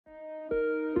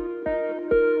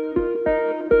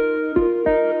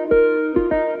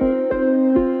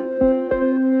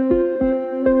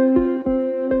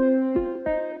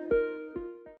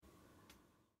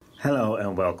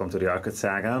to the Orchid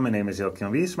Saga. My name is Jan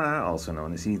Wiersma, also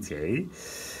known as EJ.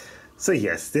 So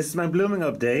yes, this is my blooming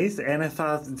update, and I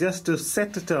thought just to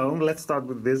set the tone, let's start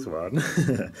with this one.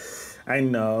 I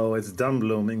know it's done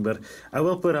blooming, but I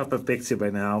will put up a picture by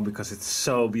now because it's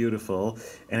so beautiful,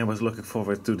 and I was looking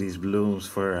forward to these blooms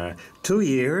for 2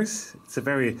 years. It's a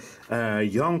very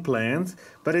young plant,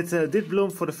 but it did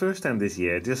bloom for the first time this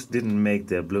year. It just didn't make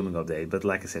the blooming update, but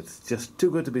like I said, it's just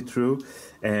too good to be true,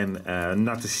 and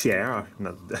not to share.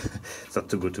 It's not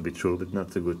too good to be true, but not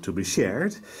too good to be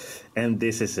shared. And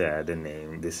this is the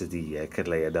name. This is the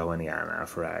Cattleya dowaniana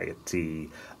variety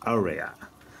aurea.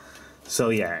 So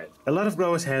yeah, a lot of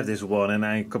growers have this one, and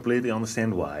I completely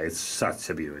understand why. It's such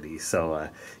a beauty. So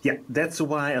yeah, that's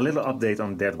why a little update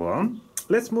on that one.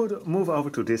 Let's move over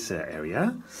to this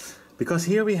area, because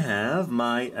here we have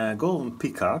my golden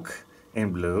peacock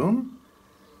in bloom.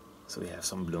 So we have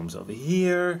some blooms over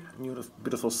here, a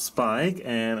beautiful spike,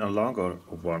 and a longer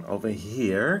one over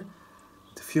here.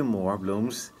 A few more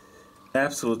blooms,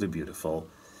 absolutely beautiful.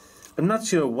 I'm not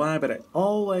sure why, but I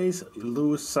always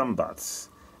lose some buds.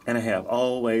 And I have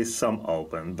always some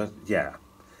open, but yeah,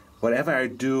 whatever I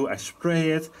do, I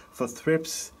spray it for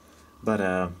thrips, but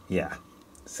yeah,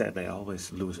 sadly I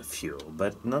always lose a few,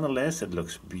 but nonetheless it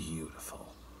looks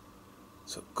beautiful.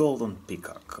 So golden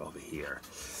peacock over here.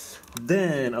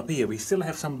 Then up here we still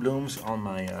have some blooms on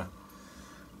my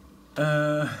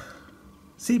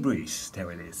sea breeze. There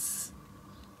it is.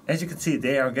 As you can see,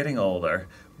 they are getting older.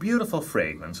 Beautiful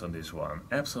fragrance on this one,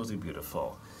 absolutely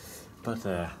beautiful. But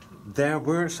there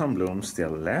were some blooms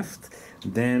still left.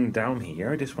 Then down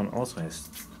here, this one also has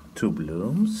 2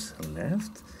 blooms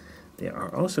left. They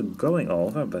are also going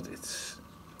over, but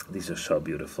these are so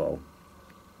beautiful.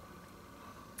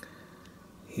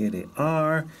 Here they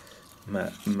are.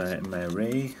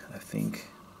 Myray, I think.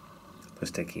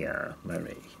 Pestechia,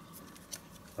 Myray.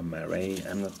 Myray.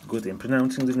 I'm not good in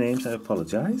pronouncing the names, I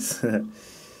apologize.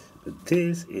 But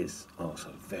this is also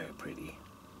very pretty.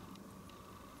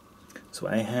 So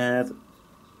I had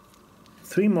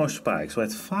 3 more spikes, so I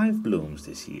had 5 blooms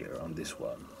this year on this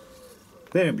one.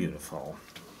 Very beautiful.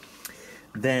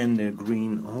 Then the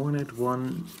green hornet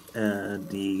one,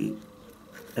 the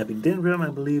epidendrum, I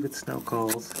believe it's now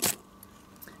called,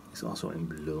 is also in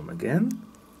bloom again.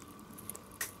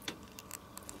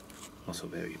 Also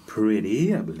very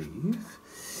pretty, I believe.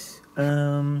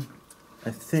 I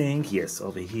think, yes,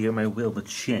 over here my Wilbur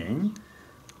Chang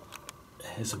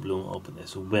has a bloom open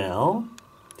as well.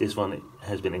 This one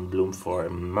has been in bloom for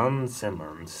months and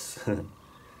months.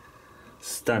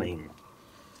 Stunning.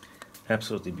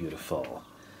 Absolutely beautiful.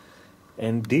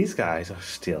 And these guys are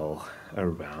still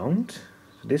around.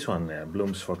 This one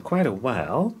blooms for quite a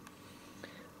while.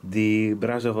 The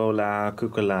Brazovola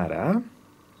cuculata.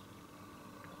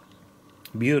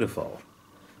 Beautiful.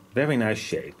 Very nice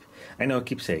shape. I know I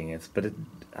keep saying it, but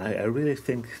I really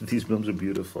think these blooms are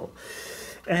beautiful.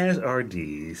 As are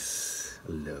these.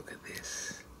 Look at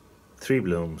this. 3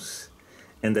 blooms.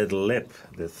 And that lip,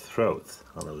 the throat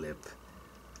on the lip.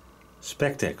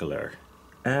 Spectacular.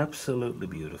 Absolutely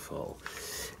beautiful.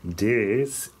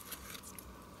 This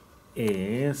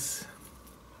is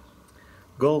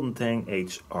Golden Tang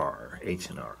HR.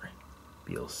 H&R.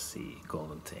 BLC.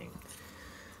 Golden Tang.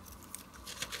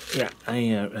 Yeah,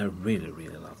 I really,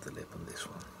 really love the lip on this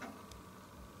one.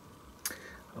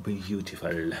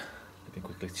 Beautiful. Let me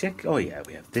quickly check. Oh yeah,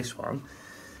 we have this one.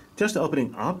 Just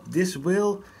opening up, this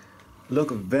will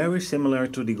look very similar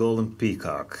to the golden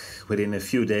peacock. Within a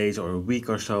few days or a week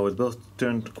or so, it will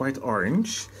turn quite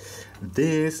orange.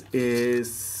 This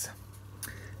is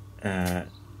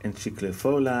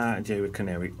Encyclifolia Jerry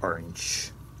Canary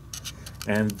Orange.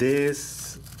 And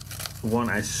this one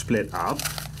I split up.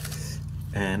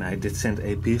 And I did send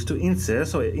a piece to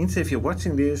Ince. So Ince, if you're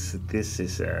watching this, this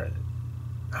is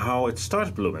how it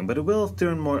starts blooming, but it will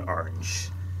turn more orange.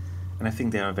 And I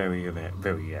think they are very,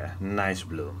 very nice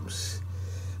blooms.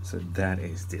 So that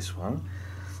is this one.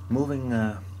 Moving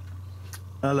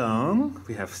along,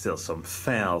 we have still some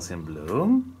phals in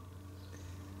bloom.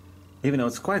 Even though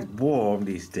it's quite warm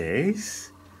these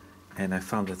days. And I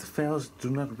found that the phals do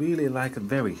not really like a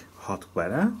very hot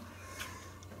weather.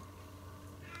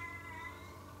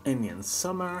 Indian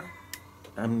summer.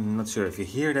 I'm not sure if you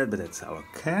hear that, but that's our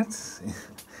cat.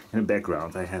 In the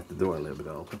background, I have the door a little bit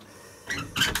open.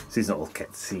 She's an old cat.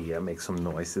 She makes some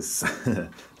noises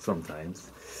sometimes.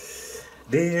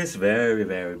 This very,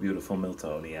 very beautiful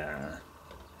Miltonia.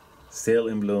 Still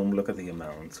in bloom. Look at the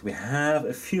amount. We have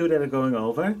a few that are going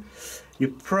over. You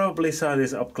probably saw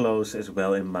this up close as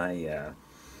well in my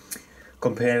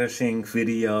comparison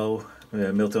video.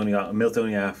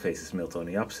 Miltonia faces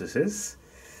Miltoniopsis.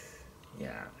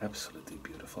 Yeah, absolutely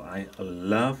beautiful. I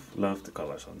love the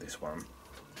colors on this one.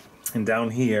 And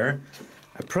down here,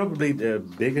 probably the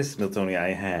biggest Miltonia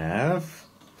I have.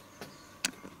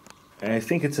 I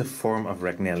think it's a form of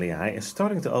Ragnellii. It's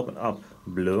starting to open up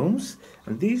blooms.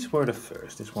 And these were the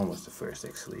first. This one was the first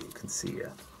actually. You can see,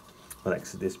 well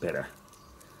actually this better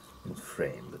in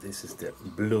frame. But this is the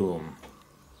bloom.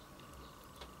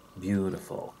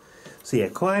 Beautiful. So yeah,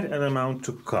 quite an amount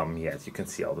to come yet. You can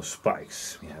see all the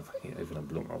spikes. We have even a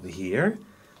bloom over here.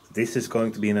 This is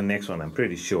going to be in the next one, I'm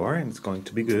pretty sure, and it's going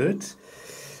to be good.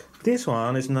 This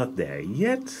one is not there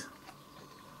yet.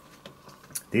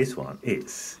 This one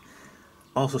is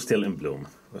also still in bloom.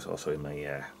 It was also in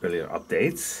my earlier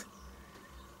updates.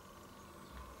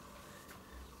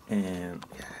 And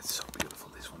yeah, it's so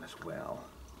beautiful, this one as well.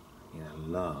 Yeah, I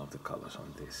love the colors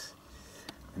on this.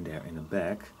 And there in the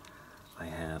back, I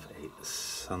have a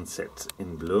sunset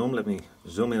in bloom. Let me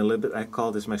zoom in a little bit. I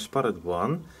call this my spotted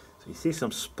one. So you see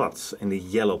some spots in the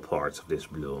yellow parts of this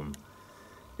bloom.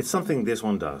 It's something this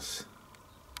one does.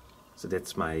 So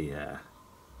that's my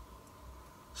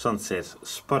sunset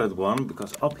spotted one,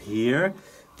 because up here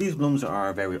these blooms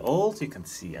are very old, you can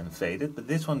see, and faded, but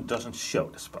this one doesn't show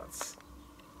the spots.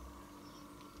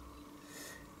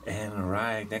 And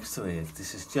right next to it,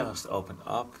 this is just opened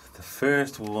up, the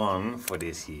first one for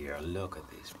this year. Look at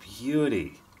this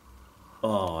beauty.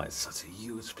 Oh, it's such a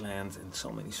huge plant and so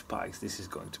many spikes. This is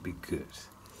going to be good.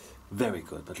 Very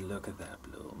good, but look at that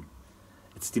bloom.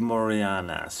 It's the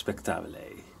Moriana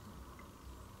Spectabile.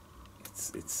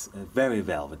 It's very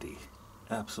velvety.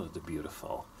 Absolutely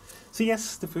beautiful. So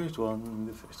yes, the first one.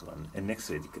 And next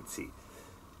to it you can see.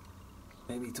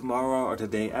 Maybe tomorrow or the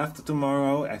day after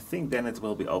tomorrow, I think then it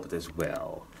will be opened as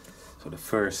well. So the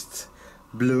first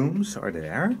blooms are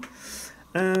there.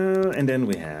 And then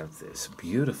we have this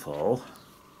beautiful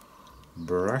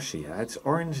Brushia. It's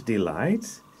Orange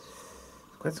Delight.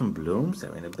 Quite some blooms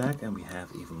there in the back, and we have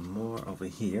even more over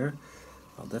here.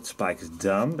 Well, that spike is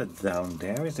done, but down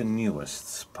there is the newest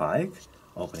spike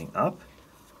opening up.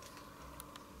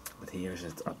 But here's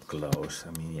it up close.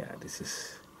 I mean, yeah, this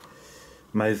is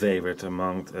my favorite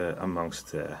amongst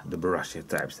the Brushia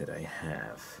types that I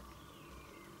have.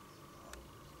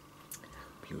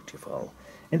 Beautiful.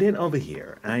 And then over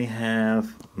here I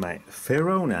have my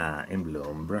Verona in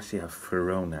bloom, Brushia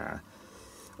Verona,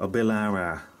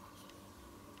 Obelara.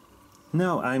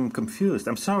 No, I'm confused.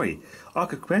 I'm sorry.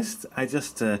 Orchid Quest, I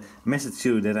just messaged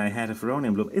you that I had a Verona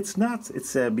in bloom. It's not.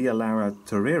 It's Bialara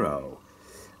Torero.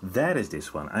 That is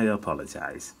this one. I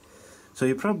apologize. So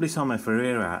you probably saw my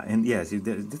Ferreira, and yes, you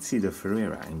did see the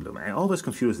Ferreira in bloom. I always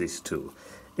confuse these two.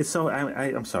 It's so.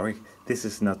 I'm sorry. This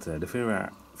is not the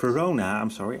Verona. I'm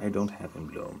sorry. I don't have in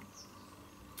bloom.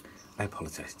 I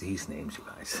apologize. These names, you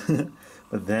guys.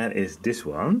 But that is this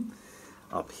one.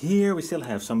 Up here we still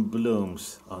have some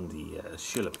blooms on the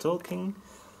Tulip Tolkien.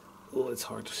 Oh, it's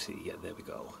hard to see. Yeah, there we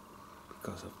go.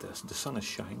 Because of the sun is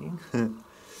shining.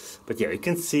 But yeah, you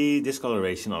can see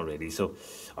discoloration already. So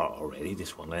already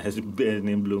this one has been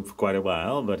in bloom for quite a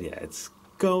while. But yeah, it's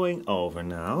going over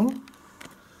now.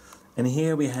 And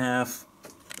here we have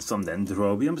some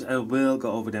dendrobiums. I will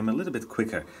go over them a little bit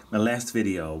quicker. My last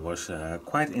video was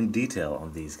quite in detail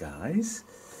on these guys.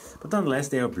 But nonetheless,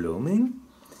 they are blooming.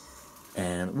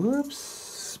 And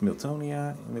whoops,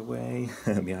 Miltonia in the way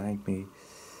behind me.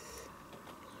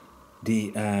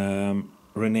 The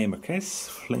René Marquez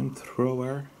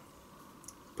flamethrower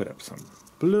put up some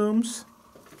blooms.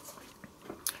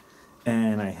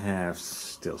 And I have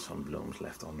still some blooms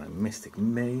left on my Mystic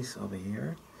Maze over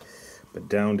here. But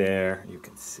down there you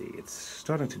can see it's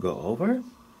starting to go over.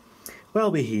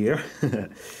 Well, we here.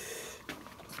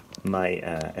 My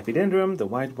Epidendrum, the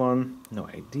white one, no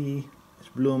ID, is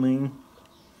blooming.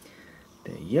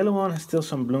 The yellow one has still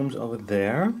some blooms over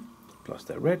there, plus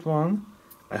the red one.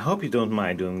 I hope you don't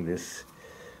mind doing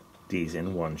these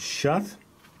in one shot.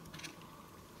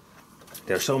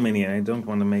 There are so many and I don't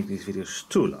want to make these videos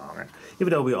too long,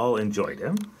 even though we all enjoy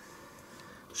them.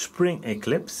 Spring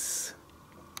Eclipse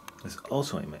is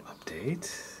also in my update.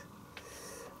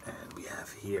 And we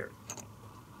have here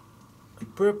a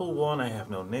purple one. I have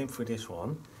no name for this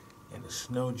one. And a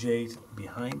Snow Jade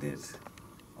behind it.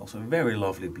 Also a very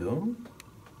lovely bloom.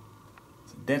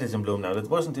 So that is in bloom now. That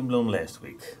wasn't in bloom last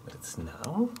week, but it's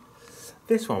now.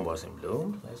 This one was in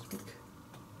bloom last week.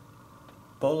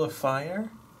 Polar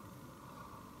Fire.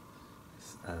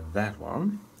 That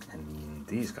one. And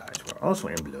these guys were also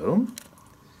in bloom.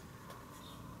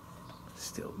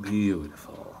 Still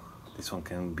beautiful. This one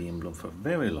can be in bloom for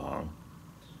very long.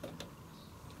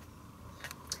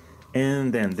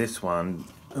 And then this one,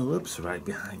 oops, right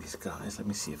behind these guys. Let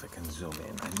me see if I can zoom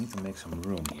in. I need to make some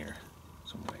room here.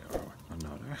 some way or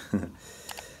another.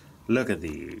 Look at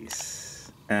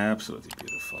these, absolutely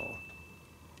beautiful.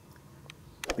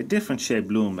 With different shaped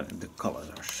bloom, but the colors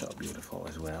are so beautiful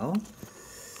as well.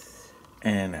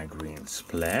 And a green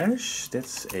splash,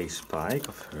 that's a spike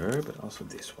of her, but also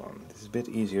this one. This is a bit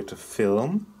easier to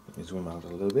film. Let me zoom out a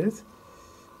little bit.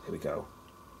 Here we go.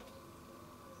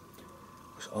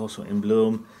 Was also in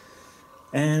bloom.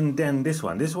 And then this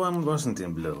one wasn't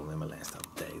in bloom in my last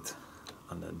update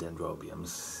on the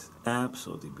dendrobiums.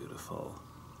 Absolutely beautiful.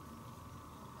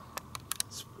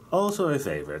 It's also a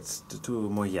favorite, the two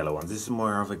more yellow ones. This is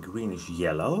more of a greenish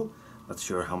yellow. Not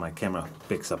sure how my camera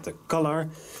picks up the color.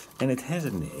 And it has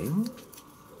a name.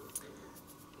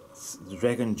 It's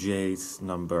Dragon Jade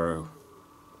number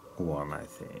 1, I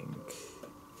think.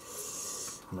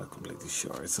 I'm not completely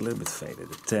sure. It's a little bit faded,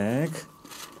 the tag.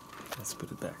 Let's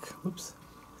put it back. Whoops.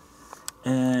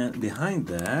 And behind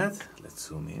that, let's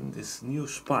zoom in, this new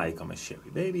spike on my cherry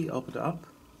baby, open it up.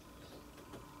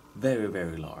 Very,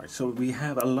 very large. So we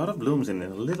have a lot of blooms in a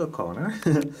little corner,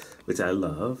 which I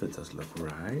love. It does look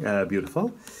right,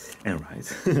 beautiful and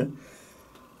right.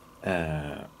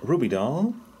 Ruby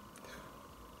doll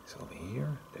is over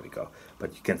here. There we go.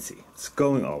 But you can see it's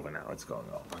going over now. It's going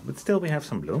over. But still, we have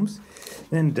some blooms.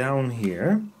 Then down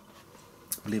here,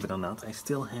 believe it or not, I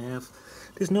still have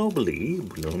this Nobly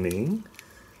blooming,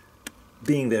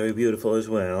 being very beautiful as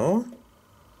well.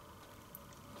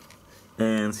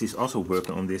 And she's also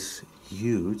working on this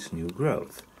huge new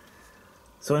growth.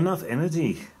 So enough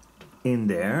energy in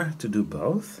there to do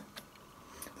both.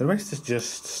 The rest is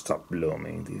just stop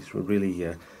blooming. These were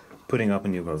really putting up a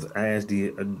new growth. As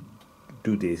do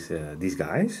these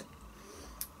guys.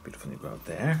 Beautiful new growth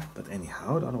there. But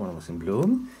anyhow, the other one was in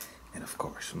bloom. And of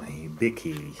course my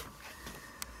biggie.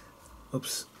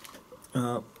 Oops.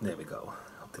 There we go.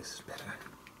 I hope this is better.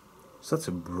 Such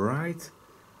a bright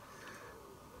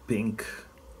pink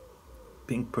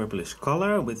purplish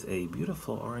color with a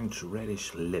beautiful orange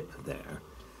reddish lip there.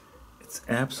 It's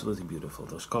absolutely beautiful.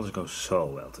 Those colors go so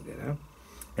well together.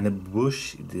 And the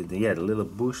bush, the little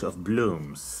bush of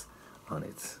blooms on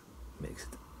it makes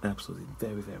it absolutely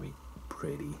very, very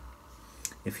pretty,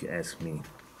 if you ask me.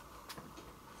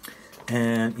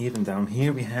 And even down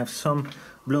here we have some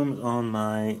blooms on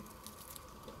my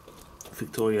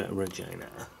Victoria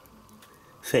Regina.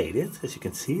 Faded, as you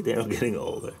can see, they are getting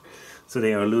older. So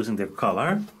they are losing their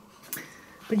color.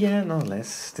 But yeah, nonetheless,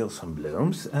 still some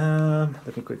blooms.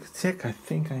 Let me quickly check. I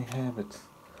think I have it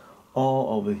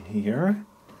all over here.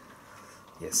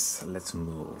 Yes, let's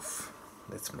move.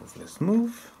 Let's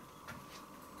move.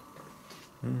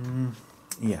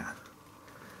 Yeah.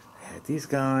 I had these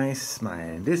guys.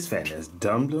 This fan is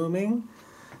done blooming.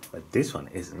 But this one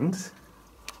isn't.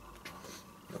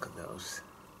 Look at those.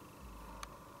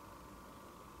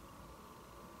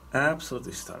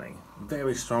 Absolutely stunning.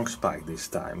 Very strong spike this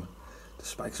time. The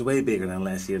spike's way bigger than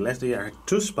last year. Last year I had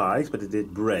 2 spikes, but it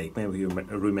did break. Maybe you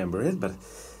remember it. But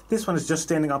this one is just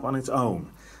standing up on its own.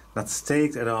 Not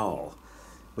staked at all.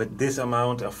 With this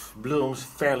amount of blooms,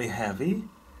 fairly heavy.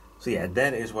 So yeah,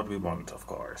 that is what we want, of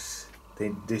course.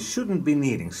 They shouldn't be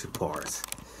needing support,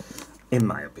 in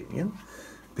my opinion.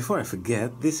 Before I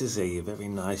forget, this is a very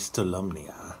nice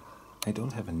Tolumnia. I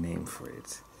don't have a name for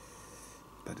it,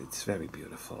 but it's very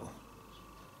beautiful.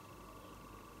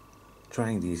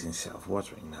 Trying these in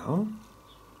self-watering now.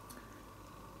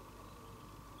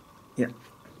 Yeah,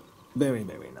 very,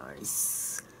 very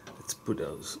nice. Let's put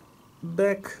those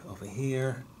back over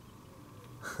here.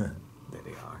 There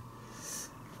they are.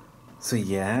 So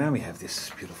yeah, we have this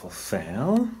beautiful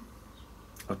veil.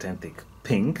 Authentic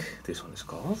Pink, this one is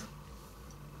called.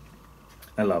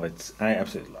 I love it. I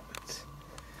absolutely love it.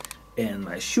 And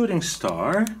my shooting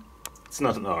star. It's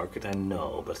not an orchid, I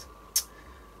know, but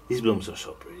these blooms are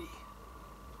so pretty.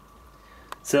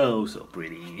 So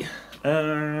pretty.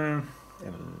 Yeah,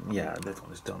 that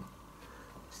one is done.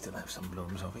 Still have some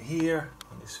blooms over here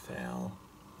on this veil.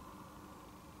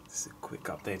 This is a quick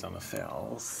update on the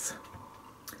veils.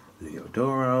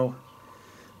 Leodoro.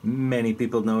 Many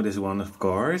people know this one, of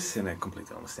course, and I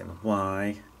completely understand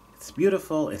why. It's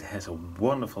beautiful, it has a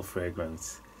wonderful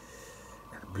fragrance,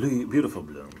 and beautiful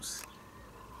blooms.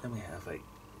 Then we have a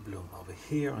bloom over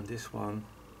here on this one.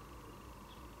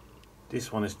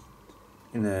 This one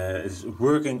is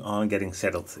working on getting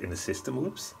settled in the system,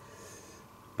 whoops.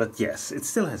 But yes, it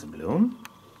still has a bloom.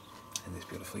 And this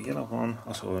beautiful yellow one,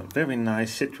 also a very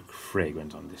nice citric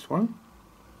fragrance on this one.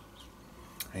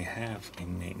 I have a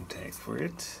name tag for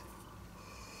it.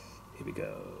 Here we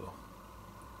go.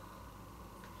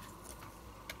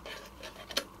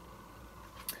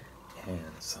 And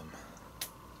some,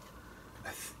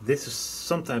 This is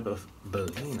some type of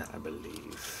Bellina, I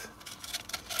believe.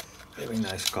 Very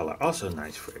nice color, also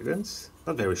nice fragrance.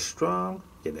 Not very strong.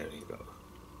 Yeah, there you go.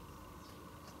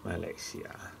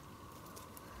 Malaysia.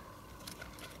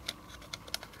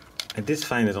 I did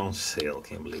find it on sale,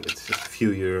 can't believe it. It's just a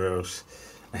few euros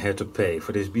I had to pay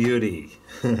for this beauty.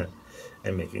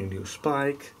 And making a new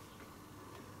spike.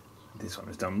 This one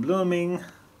is done blooming.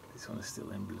 This one is still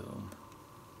in bloom.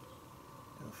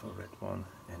 Beautiful red one.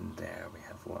 And there we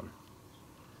have one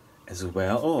as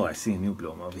well. Oh, I see a new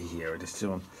bloom over here. This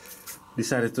one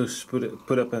decided to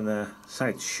put up a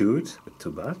side shoot with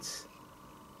 2 buds.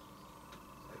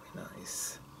 Very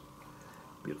nice.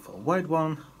 Beautiful white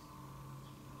one.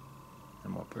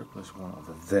 And more purplish one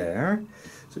over there.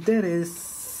 So that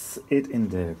is it in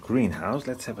the greenhouse.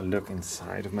 Let's have a look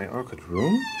inside of my orchid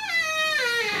room.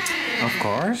 Of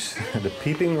course, the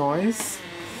peeping noise.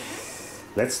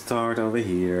 Let's start over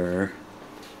here.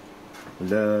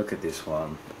 Look at this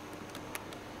one.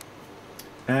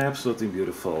 Absolutely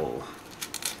beautiful.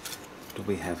 Do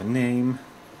we have a name?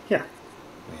 Yeah,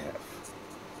 we have.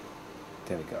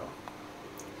 There we go.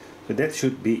 So that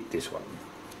should be this one.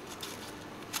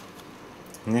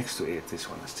 Next to it, this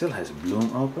one still has a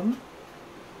bloom open.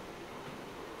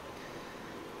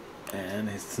 And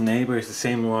its neighbor is the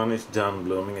same one, it's done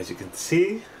blooming, as you can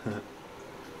see.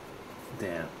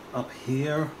 Then up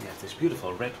here we have this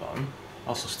beautiful red one,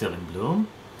 also still in bloom.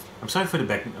 I'm sorry for the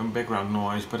background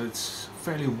noise, but it's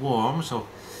fairly warm, so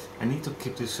I need to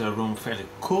keep this room fairly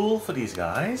cool for these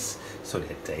guys, so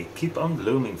that they keep on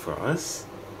blooming for us.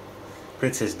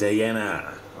 Princess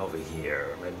Diana over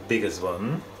here, my biggest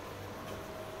one.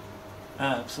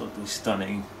 Absolutely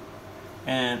stunning.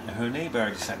 And her neighbor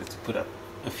decided to put up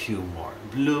a few more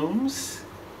blooms.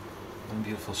 One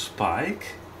beautiful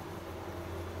spike.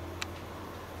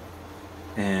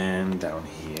 And down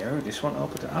here, this one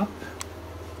opened up.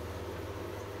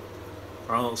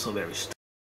 Also very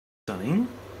stunning.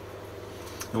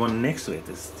 The one next to it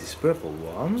is this purple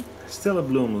one. Still a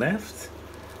bloom left,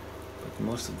 but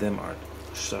most of them are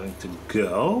starting to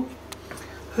go.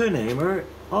 Her neighbor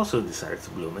also decided to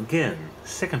bloom again,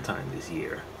 second time this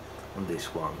year on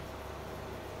this one.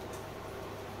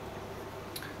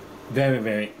 Very,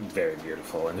 very, very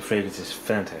beautiful, and the fragrance is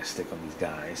fantastic on these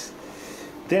guys.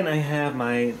 Then I have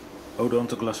my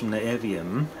Odontoglossum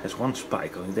naevium, has one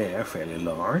spike on there, fairly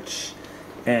large,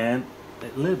 and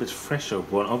a little bit fresher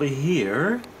one over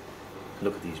here.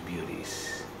 Look at these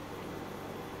beauties.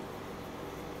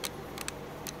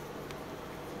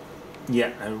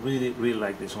 Yeah, I really, really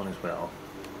like this one as well.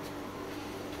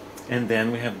 And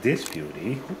then we have this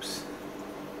beauty, oops,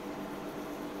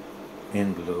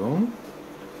 in bloom.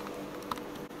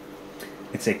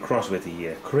 It's a cross with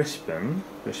the crispum,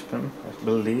 I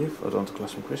believe,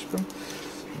 Odontoglossum crispum.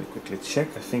 Let me quickly check.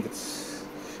 I think it's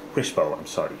crispo. I'm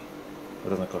sorry,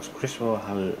 Odontoglossum crispo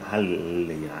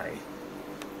hallii.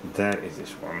 That is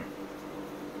this one.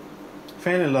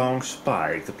 Fairly long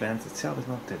spike. The plant itself is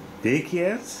not that big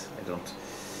yet. I don't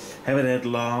have it that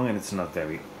long, and it's not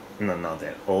very, not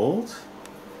that old.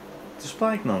 The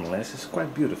spike, nonetheless, is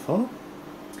quite beautiful.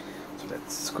 So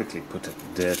let's quickly put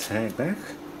the tag back.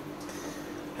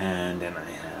 And then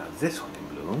I have this one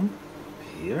in bloom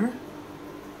here.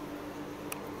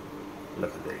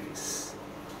 Look at these.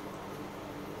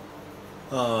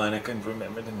 Oh, and I can't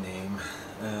remember the name.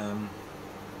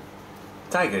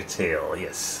 Tiger tail,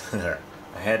 yes.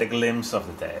 I had a glimpse of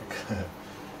the tag.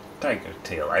 Tiger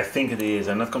tail, I think it is.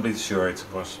 I'm not completely sure. It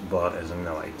was bought as an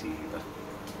LID, but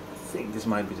I think this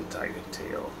might be the tiger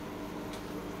tail.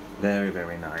 Very,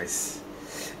 very nice.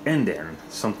 And then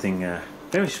something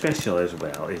very special as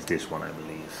well is this one, I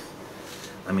believe.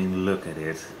 I mean, look at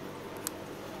it.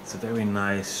 It's a very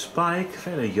nice spike,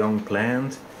 very young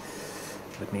plant.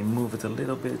 Let me move it a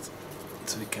little bit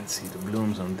so we can see the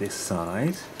blooms on this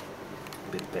side.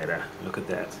 A bit better, look at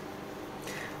that.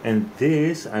 And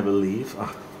this, I believe,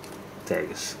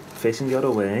 tag is facing the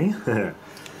other way,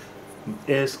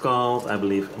 is called, I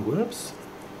believe, whoops,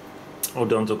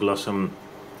 Odontoglossum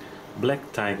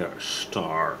Black Tiger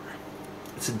Star.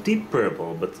 It's a deep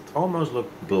purple, but it almost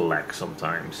looks black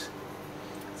sometimes.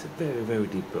 It's a very, very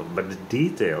deep purple, but the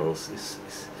details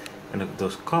and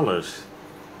those colors,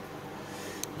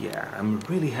 yeah, I'm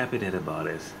really happy that I bought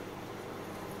it.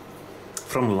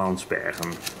 From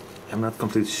Landsbergen. I'm not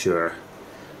completely sure.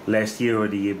 Last year or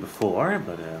the year before,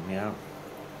 but yeah,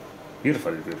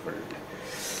 beautiful, beautiful.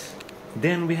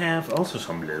 Then we have also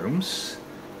some blooms.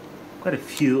 Quite a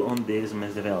few on this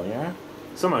Masdevallia.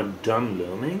 Some are done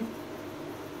blooming.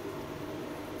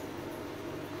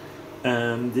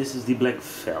 This is the black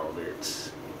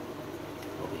velvet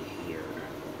over here.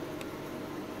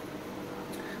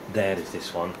 That is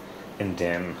this one. And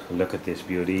then look at this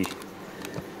beauty.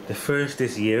 The first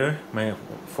this year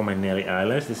for my Nelly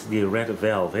eyelash. This is the red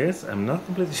velvet. I'm not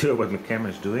completely sure what my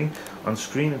camera is doing. On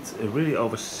screen it really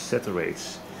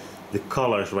oversaturates the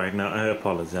colors right now. I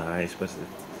apologize, but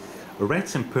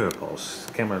reds and purples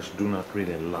cameras do not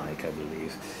really like, I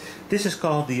believe. This is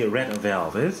called the red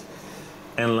velvet.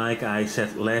 And like I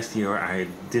said last year,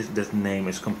 this name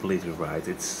is completely right.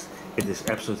 It is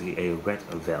absolutely a red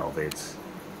velvet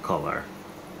color.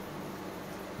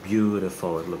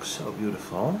 Beautiful, it looks so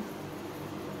beautiful.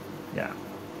 Yeah,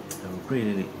 I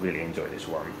really enjoy this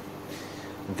one.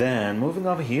 Then moving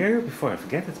over here, before I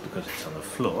forget it because it's on the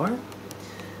floor.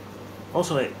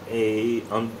 Also a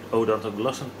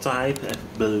odontoglossum type, I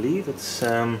believe it's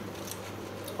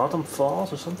Autumn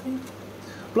Falls or something?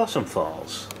 Blossom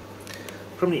Falls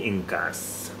from the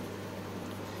Incas.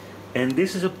 And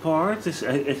this is a part,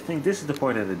 I think this is the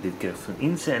part that I did get from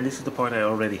Inca, and this is the part I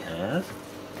already have.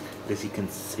 As you can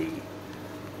see,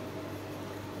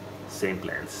 same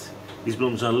plants. These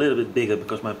blooms are a little bit bigger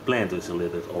because my plant is a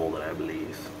little bit older, I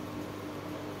believe.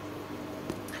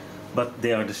 But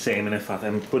they are the same, and I thought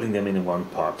I'm putting them in one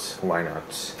pot. Why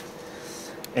not?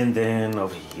 And then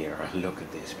over here, look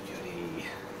at this beauty.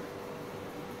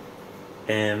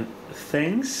 And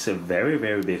thanks, a very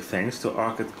big thanks to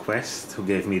Orchid Quest who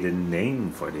gave me the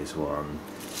name for this one.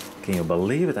 Can you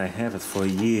believe it? I have it for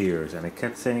years, and I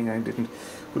kept saying I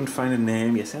couldn't find a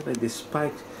name. Yes, this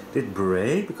spike did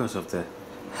break because of the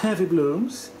heavy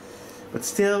blooms, but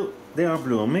still they are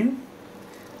blooming.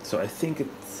 So I think it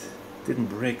didn't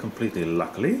break completely,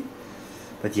 luckily.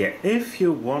 But yeah, if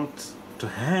you want to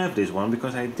have this one,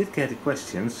 because I did get the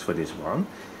questions for this one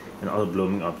and other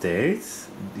blooming updates,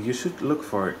 you should look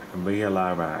for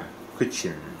Edialux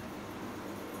BIO.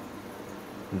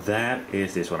 That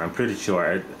is this one. I'm pretty sure.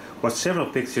 I watched several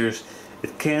pictures.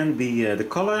 It can be the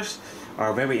colors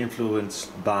are very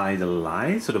influenced by the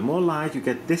light. So the more light you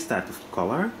get this type of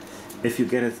color. If you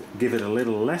give it a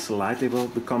little less light, they will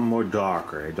become more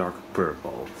darker, a dark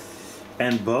purple.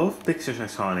 And both pictures I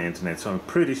saw on the internet, so I'm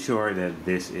pretty sure that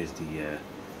this is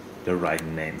the right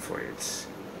name for it.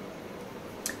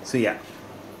 So yeah,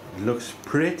 it looks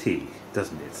pretty,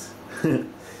 doesn't it?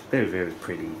 Very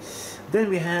pretty. Then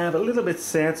we have a little bit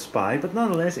sad spike, but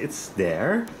nonetheless it's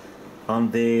there.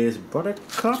 On this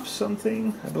buttercup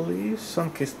something, I believe.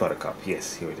 Sun-kissed buttercup.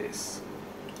 Yes, here it is.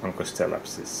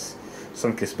 Oncostellapsis.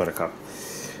 Sun-kissed buttercup.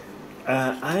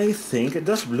 I think it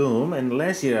does bloom, and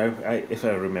last year, if I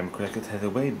remember correctly, it had a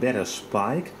way better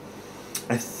spike.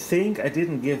 I think I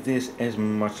didn't give this as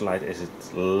much light as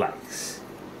it likes.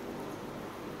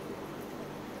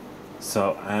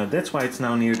 So that's why it's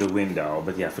now near the window.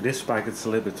 But yeah, for this spike it's a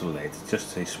little bit too late. It's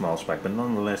just a small spike, but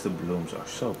nonetheless the blooms are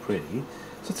so pretty.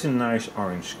 Such a nice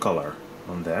orange color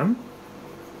on them.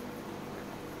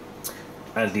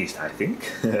 At least I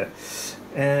think.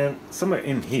 And somewhere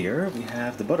in here we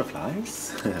have the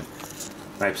butterflies.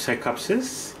 Like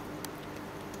Psychopsis.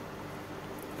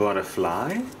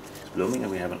 Butterfly is blooming,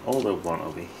 and we have an older one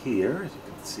over here, as you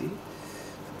can see.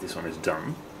 This one is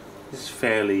done. This is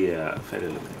fairly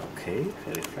looking okay,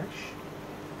 fairly fresh.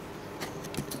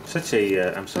 Such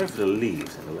a, I'm sorry for the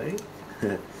leaves in a way.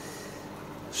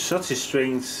 Such a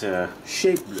strange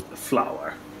shaped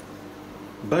flower.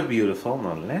 But beautiful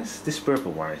nonetheless. This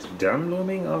purple one is done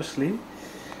blooming, obviously.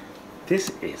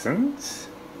 This isn't.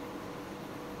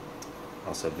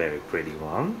 Also a very pretty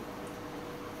one.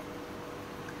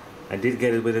 I did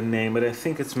get it with a name, but I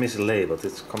think it's mislabeled.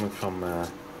 It's coming from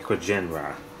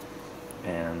Ecogenra.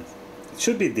 And it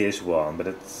should be this one,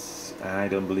 but I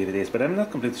don't believe it is. But I'm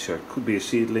not completely sure. It could be a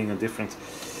seedling, a different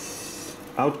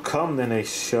outcome than they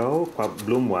show,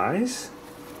 bloom-wise,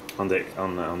 on the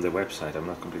website. I'm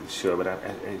not completely sure, but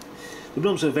the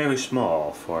blooms are very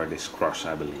small for this cross,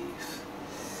 I believe.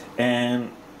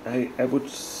 And I would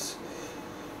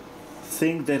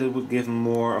think that it would give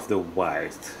more of the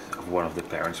white of one of the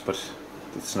parents, but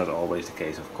it's not always the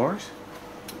case, of course.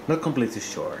 Not completely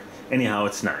sure. Anyhow,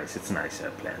 it's nice. It's a nice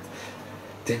plant.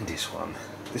 Then this one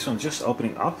just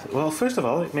opening up. Well, first of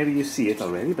all, maybe you see it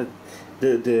already, but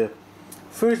the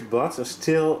first buds are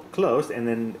still closed, and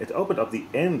then it opened up the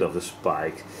end of the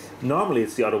spike. Normally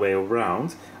it's the other way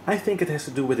around. I think it has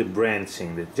to do with the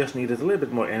branching. It just needed a little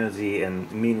bit more energy,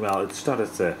 and meanwhile it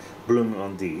started blooming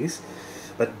on these.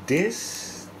 But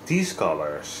these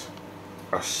colors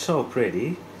are so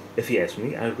pretty. If you ask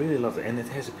me, I really love it, and it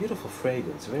has a beautiful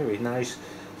fragrance. Very nice,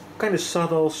 kind of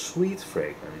subtle, sweet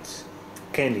fragrance,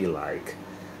 candy-like.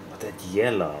 But that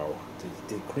yellow,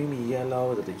 the creamy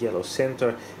yellow, the yellow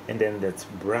center, and then that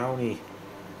browny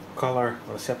color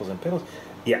on the sepals and petals.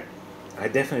 Yeah, I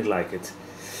definitely like it.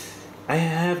 I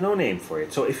have no name for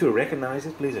it, so if you recognize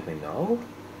it, please let me know.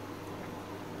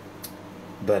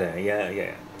 But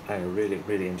yeah, I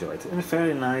really enjoy it. And a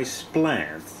very nice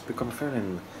plant. It's become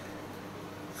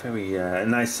very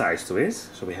nice size to it.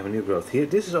 So we have a new growth here.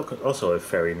 This is also a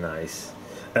very nice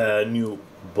new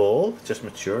bulb, just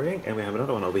maturing. And we have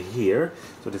another one over here.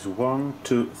 So this 1,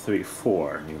 2, 3,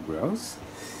 4 new growths.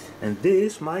 And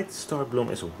this might start bloom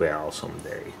as well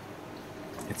someday.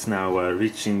 It's now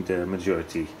reaching the mature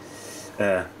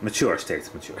state.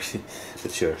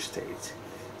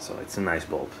 So it's a nice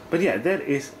bulb. But yeah, that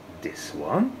is this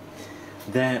one.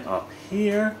 Then up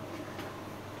here,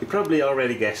 you probably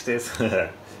already guessed it.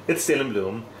 It's still in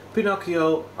bloom.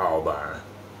 Pinocchio alba.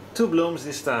 2 blooms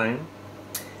this time.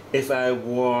 If I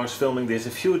was filming this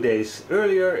a few days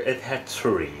earlier, it had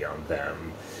 3 on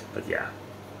them. But yeah.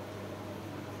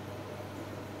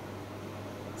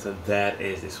 So that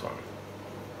is this one.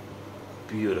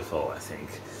 Beautiful, I think.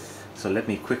 So let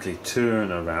me quickly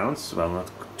turn around. Well,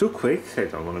 not too quick. I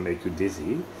don't want to make you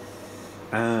dizzy.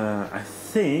 I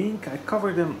think I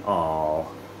covered them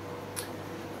all.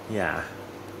 Yeah,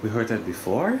 we heard that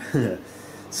before.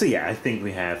 So yeah, I think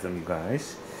we have them, you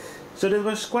guys. So that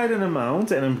was quite an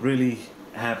amount, and I'm really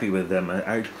happy with them.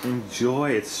 I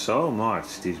enjoy it so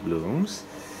much, these blooms.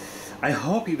 I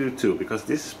hope you do too, because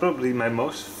this is probably my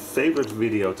most favorite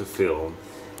video to film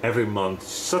every month.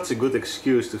 Such a good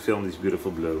excuse to film these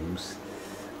beautiful blooms.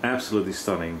 Absolutely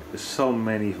stunning. There's so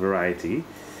many variety,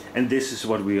 and this is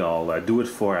what we all do it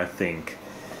for, I think.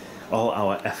 All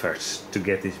our efforts to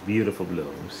get these beautiful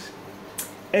blooms.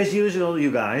 As usual,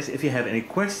 you guys, if you have any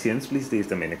questions, please leave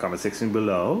them in the comment section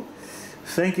below.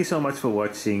 Thank you so much for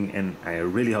watching, and I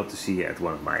really hope to see you at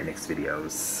one of my next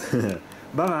videos.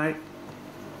 Bye bye!